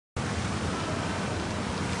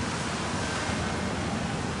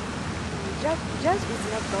judge is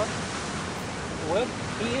not God. Well,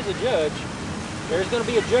 he is a judge. There's going to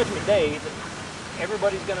be a judgment day that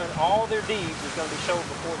everybody's going to, all their deeds is going to be shown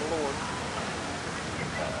before the Lord.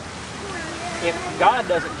 If God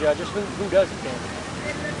doesn't judge us, who does it then?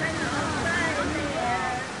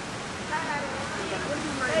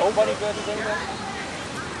 Nobody judges anybody?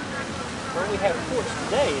 Well, we have courts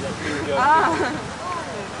today that do judge.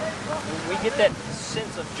 We get that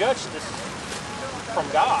sense of justice from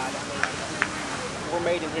God. I mean, we're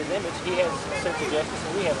made in His image. He has a sense of justice,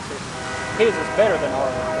 and we have a sense. His is better than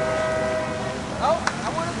ours. Oh, I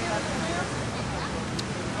want to be on the field.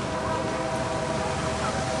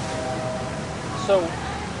 So,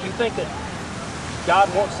 you think that God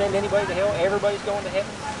won't send anybody to hell? Everybody's going to heaven?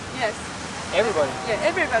 Yes. Everybody? Yeah,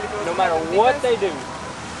 everybody goes No to matter heaven what they because- do.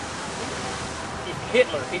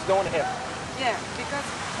 Hitler, he's going to heaven. Yeah, because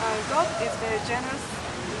God is very generous.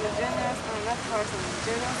 He's a generous, not person,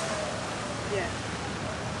 generous. Yeah.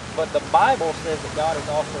 But the Bible says that God is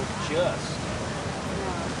also just.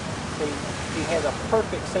 Yeah. See, He has a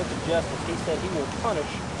perfect sense of justice. He said He will punish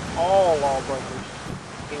all lawbreakers.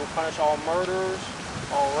 He will punish all murderers,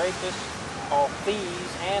 all rapists, all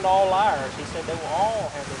thieves, and all liars. He said they will all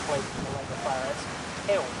have their place in the lake of fire. That's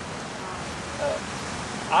hell.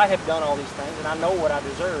 I have done all these things, and I know what I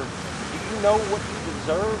deserve. Do you know what you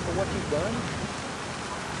deserve for what you've done?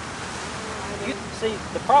 See,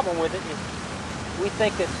 the problem with it is we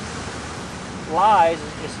think that lies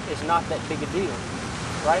is not that big a deal,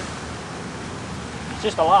 right? It's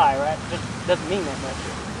just a lie, right? It just doesn't mean that much.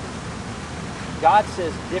 God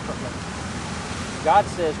says differently. God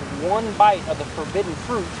says one bite of the forbidden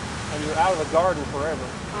fruit and you're out of the garden forever.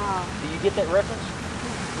 Do you get that reference?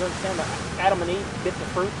 You understand that Adam and Eve bit the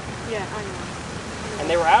fruit? Yeah, I know. And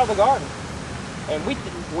they were out of the garden. And we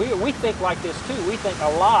think like this too. We think a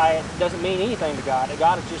lie doesn't mean anything to God. That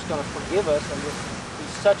God is just going to forgive us and just,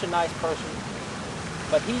 He's such a nice person.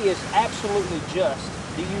 But He is absolutely just.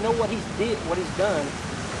 Do you know what He's done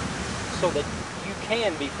so that you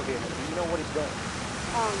can be forgiven? Do you know what He's done?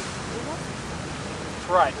 You know? That's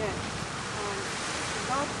right. Yeah.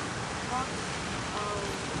 God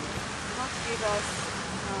gave us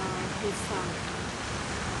His Son.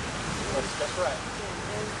 That's right.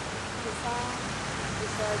 Yeah, and His Son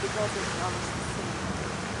died because of our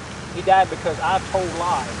sin. He died because I've told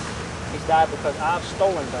lies. He's died because I've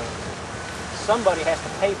stolen things. Somebody has to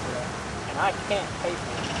pay for that, and I can't pay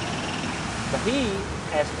for it. But He,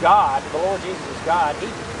 as God, the Lord Jesus is God,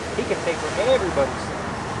 He can pay for everybody's sin.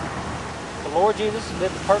 The Lord Jesus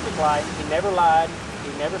lived a perfect life. He never lied.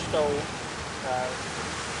 He never stole.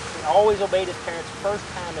 He always obeyed His parents the first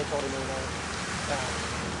time they told Him anything.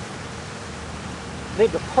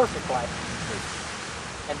 Lived a perfect life.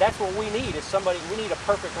 And that's what we need is somebody, we need a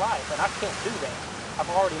perfect life. And I can't do that. I've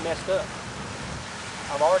already messed up.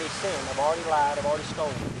 I've already sinned. I've already lied. I've already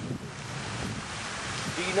stolen.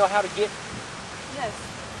 Do you know how to get? Yes,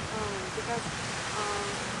 because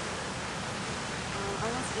I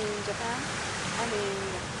was in Japan. I'm in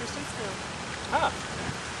Christian school.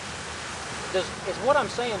 Is what I'm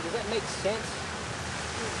saying, does that make sense?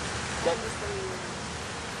 I understand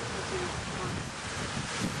what you want.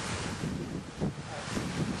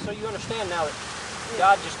 So you understand now that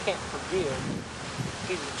God just can't forgive.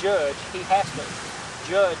 He's a judge. He has to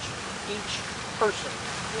judge each person.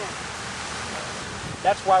 Yeah.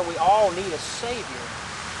 That's why we all need a Savior.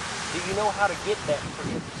 Do you know how to get that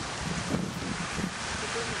forgiveness?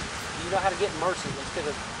 Do you know how to get mercy instead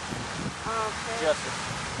of justice?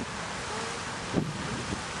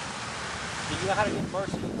 Do you know how to get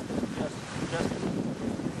mercy instead of justice?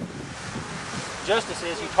 Justice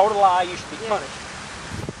is you told a lie, you should be punished.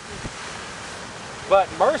 But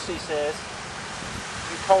mercy says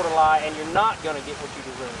you told a lie and you're not going to get what you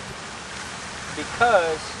deserve.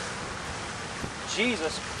 Because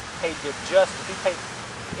Jesus paid the justice. He paid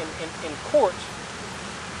in court,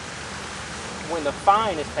 when the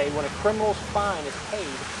fine is paid, when a criminal's fine is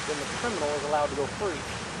paid, then the criminal is allowed to go free.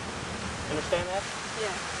 Understand that?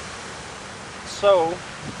 Yeah. So,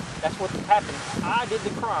 that's what happened. I did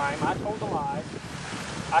the crime. I told the lies.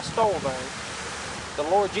 I stole things. The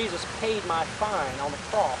Lord Jesus paid my fine on the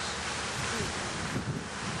cross.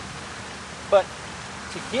 But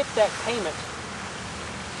to get that payment,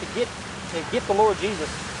 to get the Lord Jesus,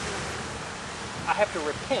 I have to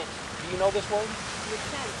repent. Do you know this word?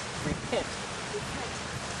 Repent. Repent. Repent.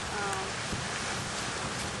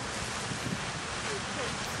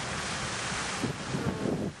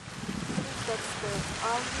 That's the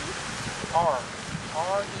R-E? R-E.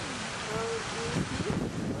 R-E-P?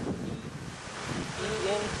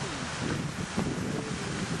 E-N-T.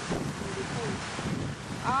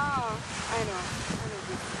 I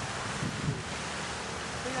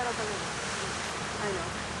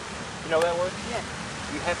You know that word? Yes.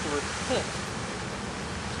 You have to repent.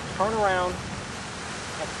 Turn around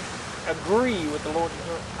and agree with the Lord.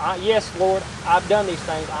 Yes, Lord, I've done these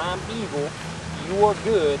things. I'm evil. You are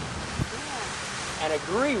good. Yeah. And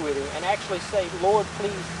agree with Him and actually say, Lord,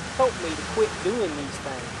 please help me to quit doing these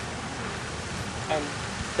things. And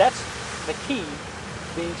that's the key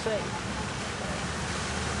to being saved.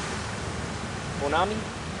 Monami?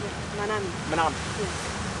 Yes. Manami. Manami.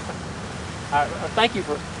 Yes. Thank you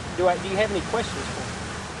for. Do you have any questions for me?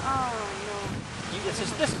 Oh, no. You've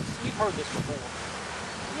heard this before.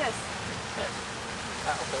 Yes. Yes.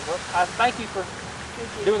 Okay. Well, I thank you for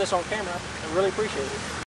Thank you. doing this on camera. I really appreciate it.